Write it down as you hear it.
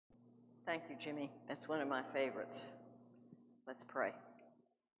Thank you, Jimmy. That's one of my favorites. Let's pray.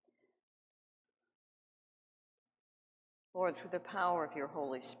 Lord, through the power of your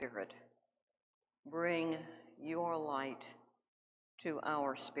Holy Spirit, bring your light to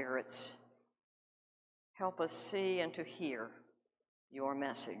our spirits. Help us see and to hear your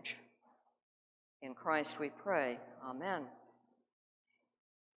message. In Christ we pray, amen.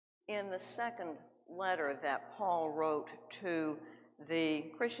 In the second letter that Paul wrote to the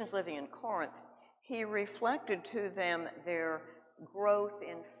Christians living in Corinth, he reflected to them their growth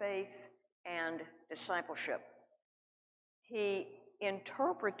in faith and discipleship. He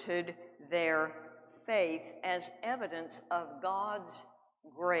interpreted their faith as evidence of God's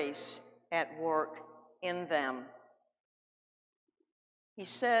grace at work in them. He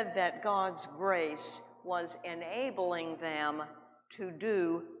said that God's grace was enabling them to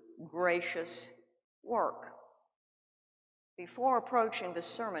do gracious work. Before approaching the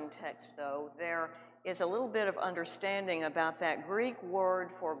sermon text, though, there is a little bit of understanding about that Greek word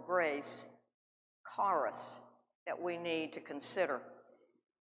for grace, charis, that we need to consider.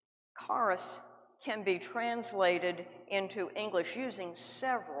 Charis can be translated into English using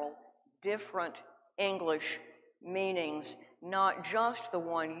several different English meanings, not just the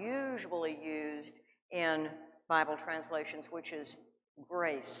one usually used in Bible translations, which is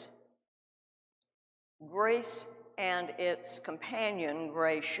grace. Grace and its companion,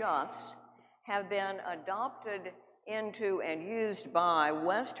 gracious, have been adopted into and used by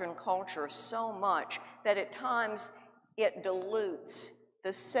Western culture so much that at times it dilutes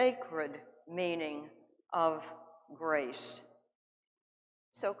the sacred meaning of grace.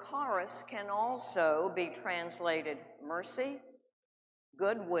 So charis can also be translated mercy,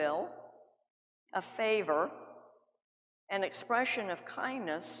 goodwill, a favor, an expression of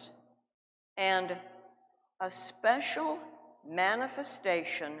kindness, and a special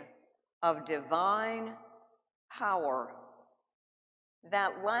manifestation of divine power.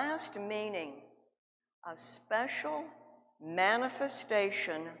 That last meaning, a special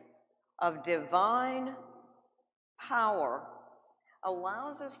manifestation of divine power,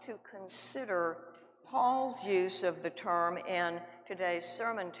 allows us to consider Paul's use of the term in today's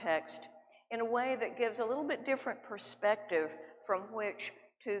sermon text in a way that gives a little bit different perspective from which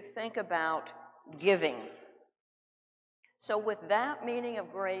to think about giving. So with that meaning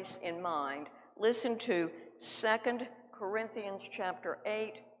of grace in mind, listen to 2 Corinthians chapter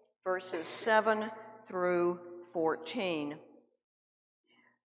 8, verses 7 through 14.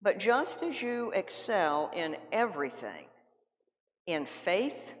 But just as you excel in everything, in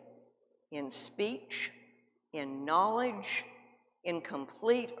faith, in speech, in knowledge, in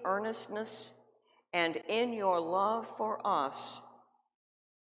complete earnestness, and in your love for us,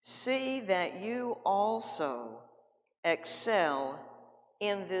 see that you also excel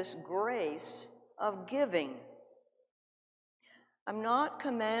in this grace of giving. I'm not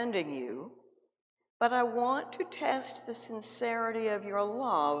commanding you, but I want to test the sincerity of your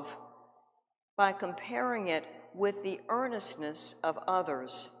love by comparing it with the earnestness of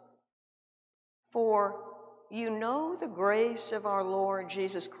others. For you know the grace of our Lord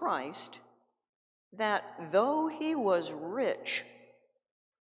Jesus Christ, that though he was rich,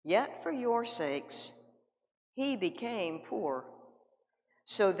 yet for your sakes he became poor,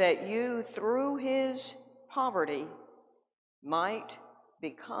 so that you through his poverty might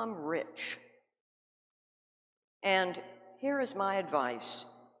become rich. And here is my advice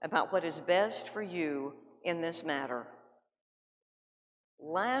about what is best for you in this matter.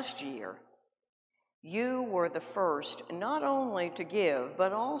 Last year, you were the first not only to give,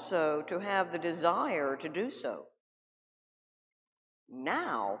 but also to have the desire to do so.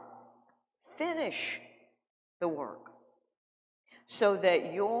 Now, finish the work so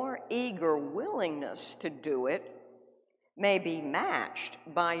that your eager willingness to do it may be matched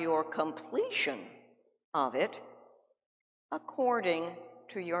by your completion of it according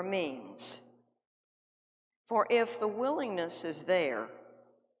to your means. For if the willingness is there,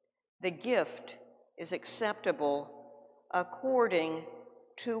 the gift is acceptable according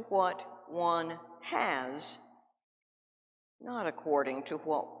to what one has, not according to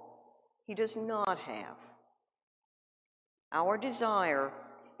what he does not have. Our desire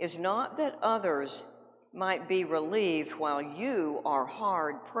is not that others might be relieved while you are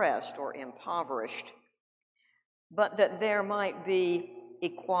hard-pressed or impoverished, but that there might be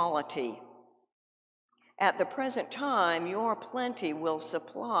equality. At the present time, your plenty will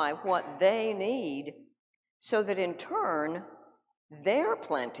supply what they need, so that in turn, their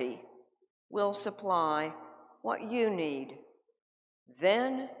plenty will supply what you need.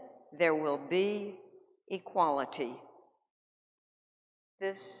 Then there will be equality.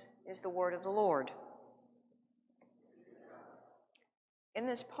 This is the word of the Lord. In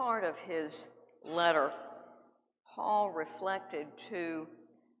this part of his letter, Paul reflected to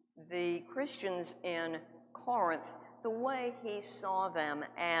the Christians in Corinth the way he saw them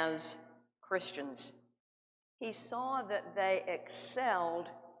as Christians. He saw that they excelled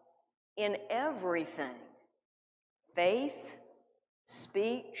in everything: faith,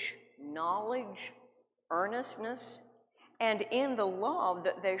 speech, knowledge, earnestness, and in the love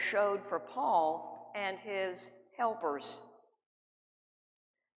that they showed for Paul and his helpers.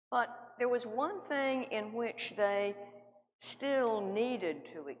 But there was one thing in which they still needed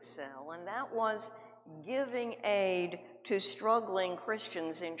to excel, and that was giving aid to struggling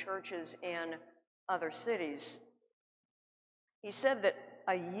Christians in churches in other cities. He said that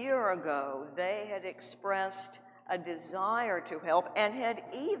a year ago they had expressed a desire to help and had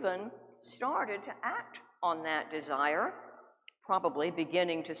even started to act on that desire, probably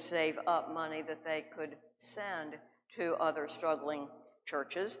beginning to save up money that they could send to other struggling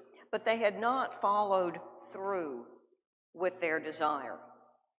churches, but they had not followed through with their desire.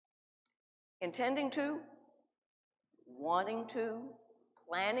 Intending to, wanting to,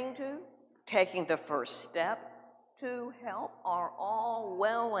 planning to, taking the first step to help are all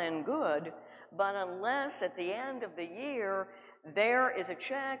well and good, but unless at the end of the year there is a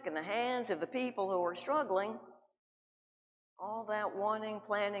check in the hands of the people who are struggling, all that wanting,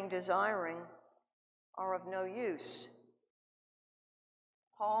 planning, desiring are of no use.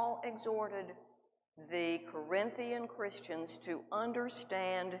 Paul exhorted the Corinthian Christians to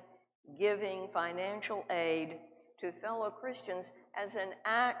understand giving financial aid to fellow Christians as an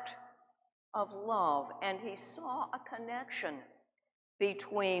act of love, and he saw a connection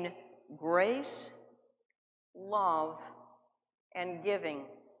between grace, love, and giving.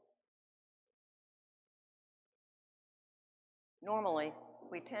 Normally,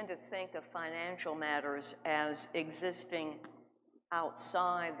 we tend to think of financial matters as existing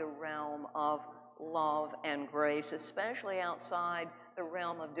outside the realm of love and grace, especially outside the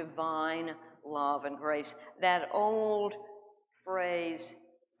realm of divine love and grace. That old phrase,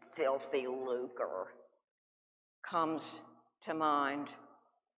 filthy lucre, comes to mind.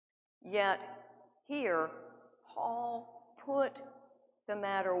 Yet here, Paul put the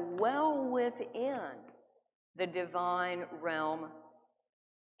matter well within the divine realm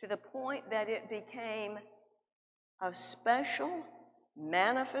to the point that it became a special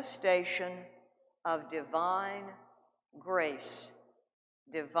manifestation of divine grace,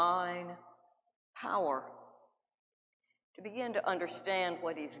 divine power. To begin to understand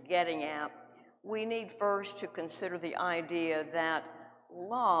what he's getting at, we need first to consider the idea that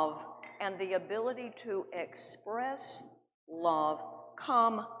love and the ability to express love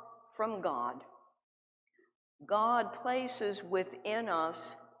come from God. God places within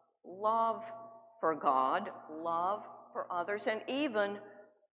us love for God, love for others, and even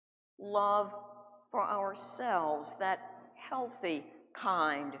love for ourselves, that healthy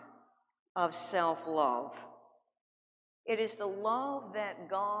kind of self-love. It is the love that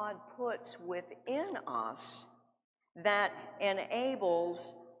God puts within us that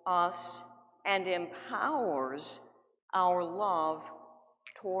enables us and empowers our love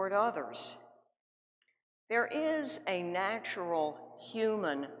toward others. There is a natural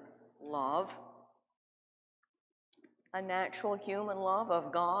human love, a natural human love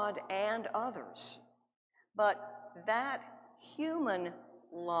of God and others. But that human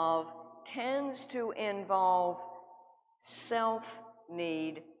love tends to involve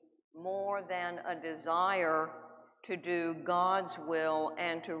self-need more than a desire to do God's will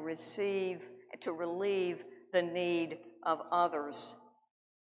and to relieve the need of others.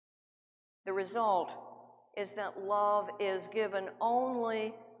 The result is that love is given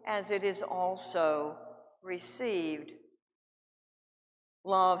only as it is also received.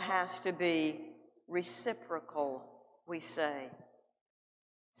 Love has to be reciprocal, we say.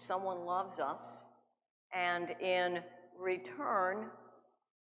 Someone loves us, and in return,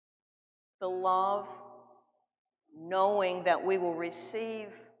 the love, knowing that we will receive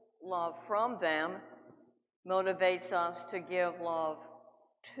love from them, motivates us to give love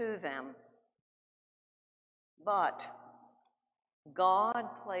to them. But God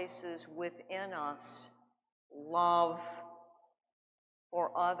places within us love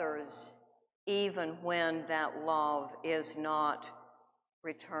for others, even when that love is not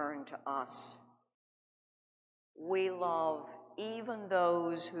returned to us. We love even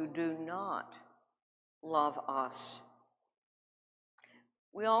those who do not love us.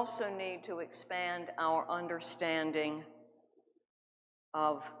 We also need to expand our understanding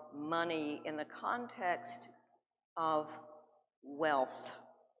of money in the context of wealth.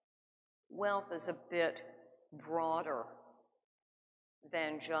 wealth is a bit broader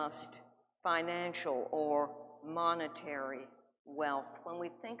than just financial or monetary wealth. When we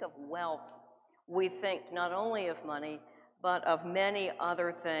think of wealth, we think not only of money, but of many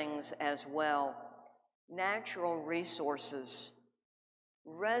other things as well. Natural resources,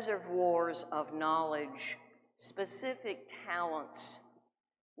 reservoirs of knowledge, specific talents,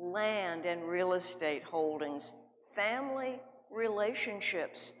 land and real estate holdings, family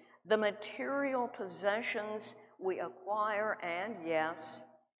relationships, the material possessions we acquire, and yes,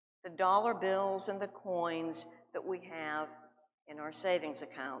 the dollar bills and the coins that we have in our savings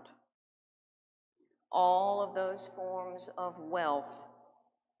account. All of those forms of wealth,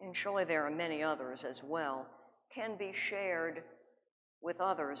 and surely there are many others as well, can be shared with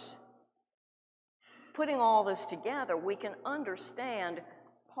others. Putting all this together, we can understand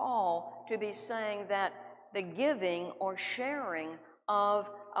Paul to be saying that the giving or sharing of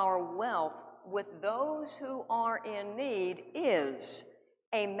our wealth with those who are in need is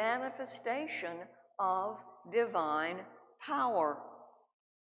a manifestation of divine power.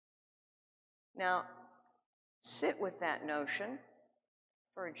 Now, sit with that notion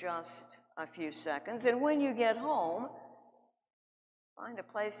for just a few seconds, and when you get home, find a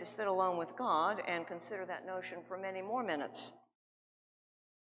place to sit alone with God and consider that notion for many more minutes.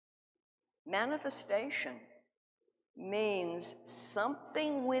 Manifestation means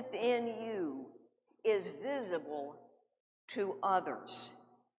something within you is visible to others.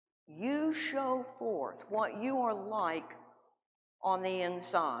 You show forth what you are like on the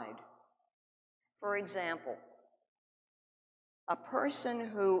inside. For example, a person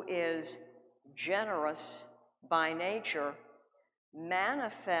who is generous by nature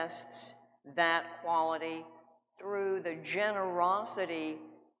manifests that quality through the generosity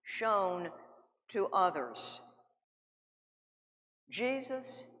shown to others.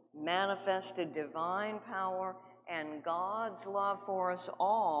 Jesus manifested divine power and God's love for us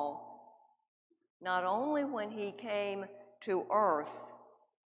all, not only when he came to earth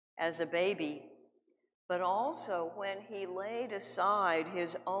as a baby, but also when he laid aside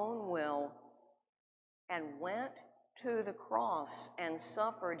his own will and went to the cross and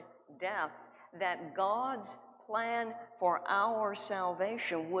suffered death, that God's plan for our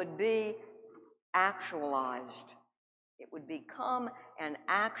salvation would be actualized. It would become an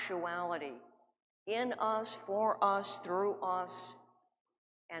actuality in us, for us, through us,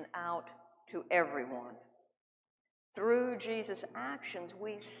 and out to everyone. Through Jesus' actions,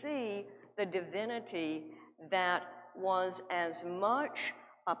 we see the divinity that was as much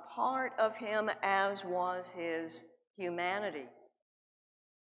a part of him as was his humanity.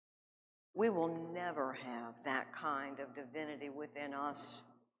 We will never have that kind of divinity within us.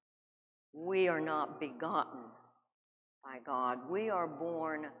 We are not begotten by God. We are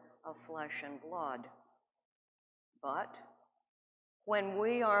born of flesh and blood. But when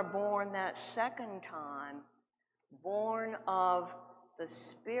we are born that second time, born of the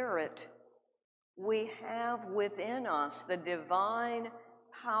Spirit, we have within us the divine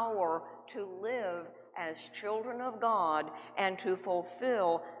power to live as children of God and to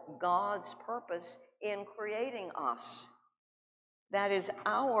fulfill God's purpose in creating us. That is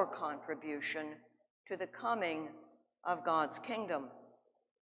our contribution to the coming of God's kingdom.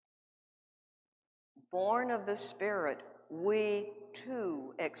 Born of the Spirit, we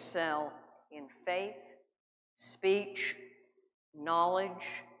too excel in faith, speech,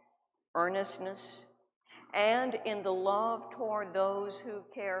 knowledge, earnestness, and in the love toward those who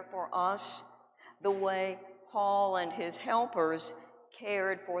care for us, the way Paul and his helpers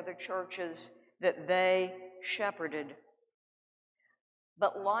cared for the churches that they shepherded.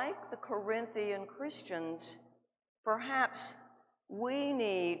 But like the Corinthian Christians, perhaps we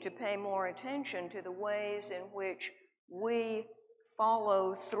need to pay more attention to the ways in which we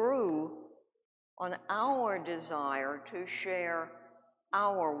follow through on our desire to share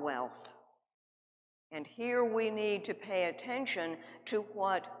our wealth. And here we need to pay attention to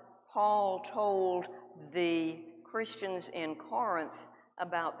what Paul told the Christians in Corinth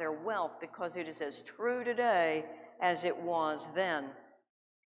about their wealth, because it is as true today as it was then.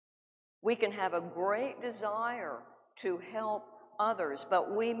 We can have a great desire to help others,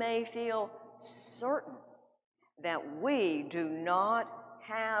 but we may feel certain that we do not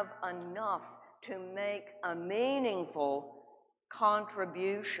have enough to make a meaningful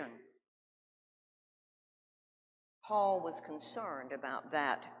contribution. Paul was concerned about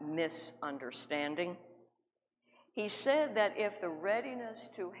that misunderstanding. He said that if the readiness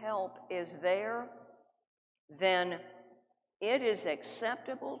to help is there, then it is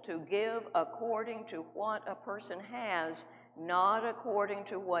acceptable to give according to what a person has, not according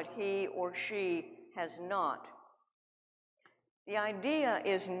to what he or she has not. The idea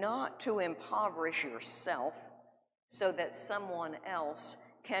is not to impoverish yourself so that someone else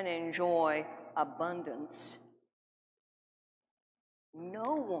can enjoy abundance.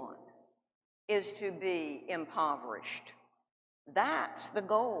 No one is to be impoverished. That's the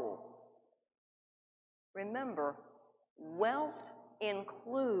goal. Remember, wealth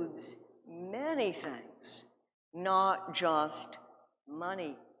includes many things, not just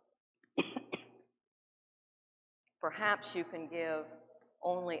money. Perhaps you can give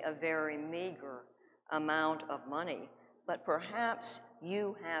only a very meager amount of money, but perhaps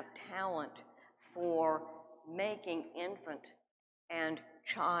you have talent for making infant and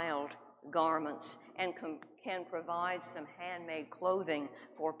child garments and can provide some handmade clothing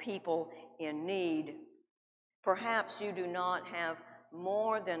for people in need. Perhaps you do not have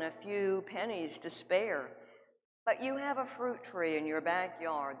more than a few pennies to spare, but you have a fruit tree in your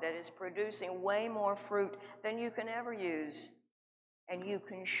backyard that is producing way more fruit than you can ever use, and you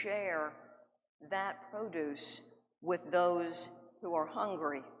can share that produce with those who are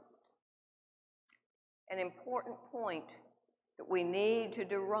hungry. An important point that we need to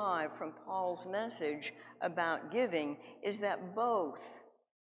derive from Paul's message about giving is that both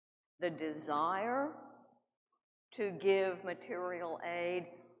the desire to give material aid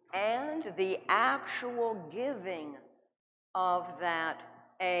and the actual giving of that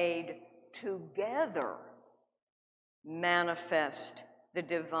aid together manifest the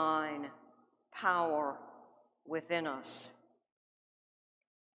divine power within us.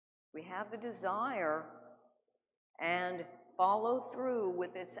 We have the desire and follow through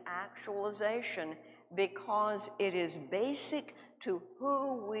with its actualization because it is basic to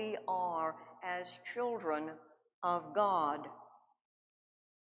who we are as children of God.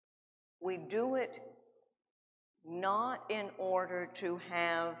 We do it not in order to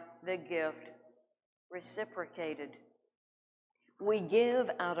have the gift reciprocated. We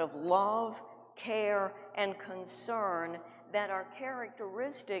give out of love, care, and concern that are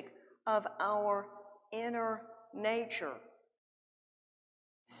characteristic of our inner nature.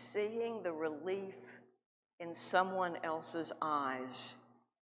 Seeing the relief in someone else's eyes,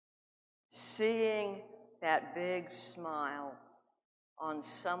 seeing that big smile on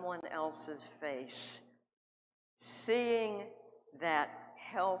someone else's face, seeing that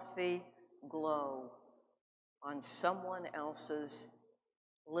healthy glow on someone else's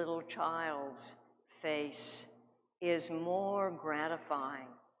little child's face is more gratifying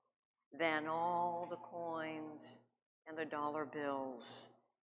than all the coins and the dollar bills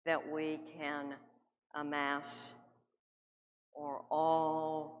that we can amass, or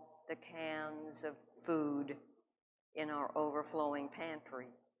all the cans of food in our overflowing pantry.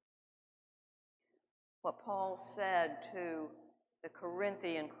 What Paul said to the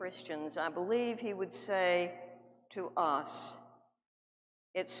Corinthian Christians, I believe he would say to us.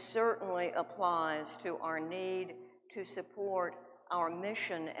 It certainly applies to our need to support our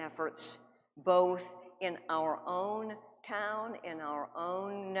mission efforts, both in our own town, in our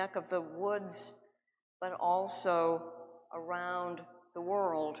own neck of the woods, but also around the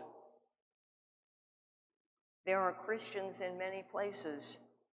world. There are Christians in many places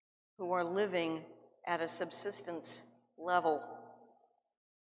who are living at a subsistence level.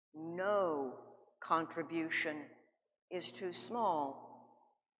 No contribution is too small.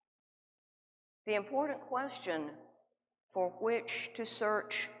 The important question for which to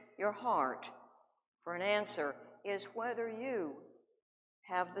search your heart for an answer is whether you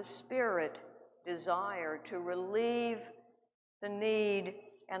have the spirit desire to relieve the need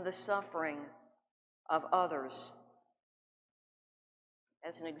and the suffering of others.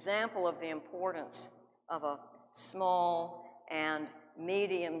 As an example of the importance of a small and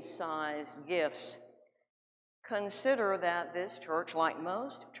medium-sized gifts, consider that this church, like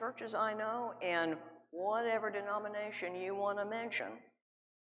most churches I know in whatever denomination you want to mention,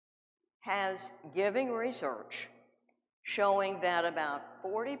 has giving research showing that about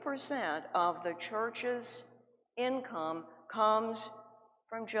 40% of the church's income comes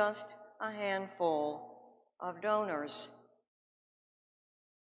from just a handful of donors.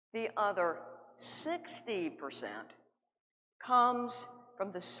 The other 60% comes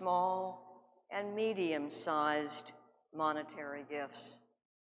from the small and medium-sized monetary gifts.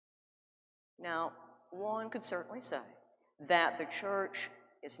 Now, one could certainly say that the church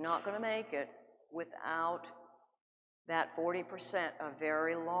is not going to make it without that 40% of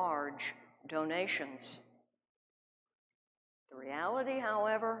very large donations. The reality,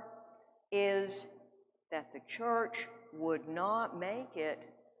 however, is that the church would not make it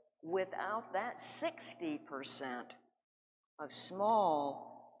without that 60% of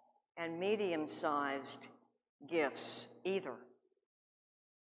small and medium-sized gifts either.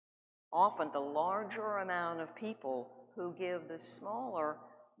 Often the larger amount of people who give the smaller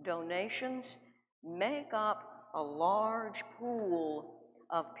donations make up a large pool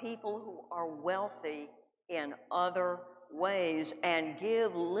of people who are wealthy in other ways and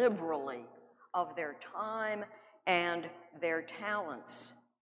give liberally of their time and their talents.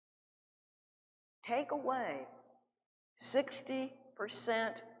 Take away 60%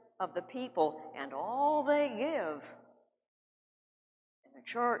 of the people and all they give, and the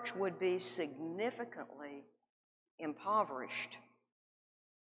church would be significantly impoverished.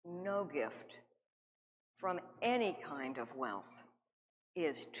 No gift from any kind of wealth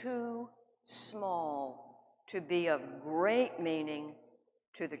is too small to be of great meaning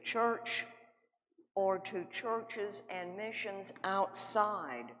to the church or to churches and missions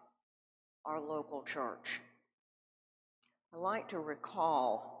outside our local church. I like to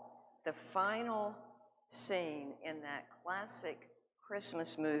recall the final scene in that classic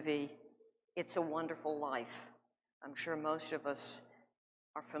Christmas movie, It's a Wonderful Life. I'm sure most of us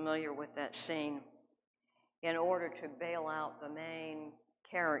are familiar with that scene. In order to bail out the main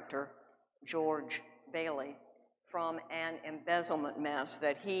character, George Bailey, from an embezzlement mess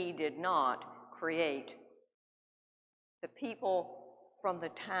that he did not create, the people from the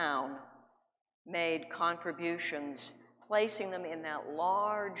town made contributions, placing them in that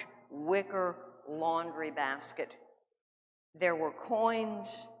large wicker laundry basket. There were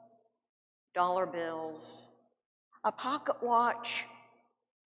coins, dollar bills, a pocket watch,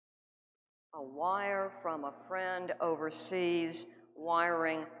 a wire from a friend overseas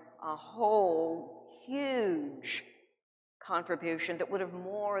wiring a whole huge contribution that would have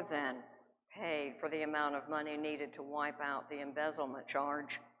more than paid for the amount of money needed to wipe out the embezzlement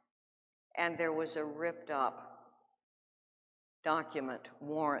charge. And there was a ripped up document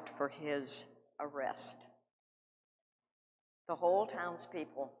warrant for his arrest. The whole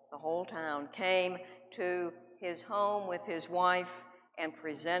townspeople, the whole town came to his home with his wife and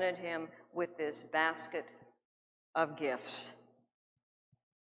presented him with this basket of gifts.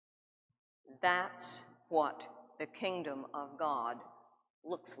 That's what the kingdom of God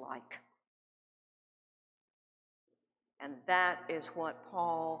looks like. And that is what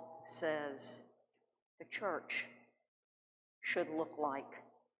Paul says the church should look like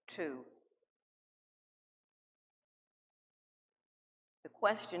too. The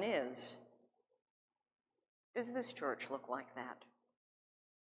question is, does this church look like that?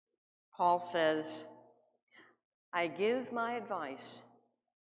 Paul says, I give my advice.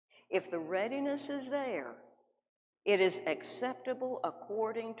 If the readiness is there, it is acceptable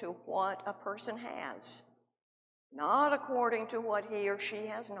according to what a person has, not according to what he or she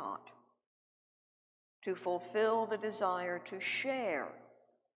has not, to fulfill the desire to share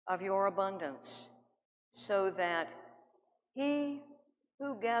of your abundance, so that he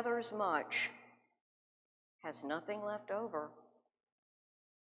who gathers much has nothing left over,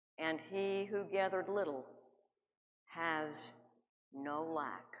 and he who gathered little has no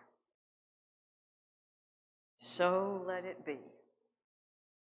lack. So let it be.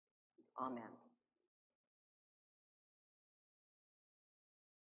 Amen.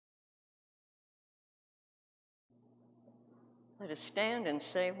 Let us stand and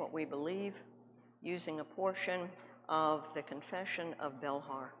say what we believe using a portion of the Confession of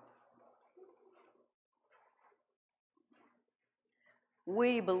Belhar.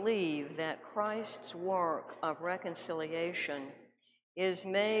 We believe that Christ's work of reconciliation is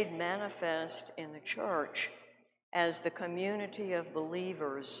made manifest in the church as the community of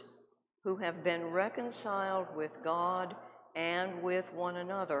believers who have been reconciled with God and with one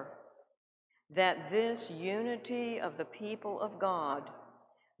another, that this unity of the people of God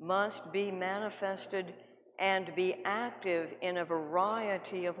must be manifested and be active in a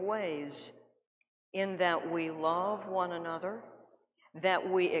variety of ways, in that we love one another, that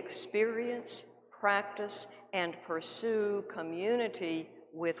we experience, practice, and pursue community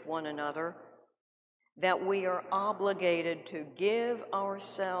with one another, that we are obligated to give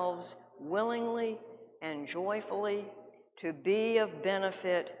ourselves willingly and joyfully to be of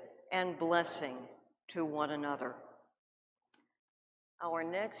benefit and blessing to one another. Our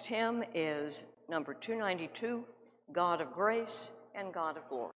next hymn is number 292, God of Grace and God of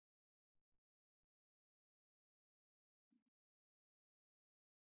Glory.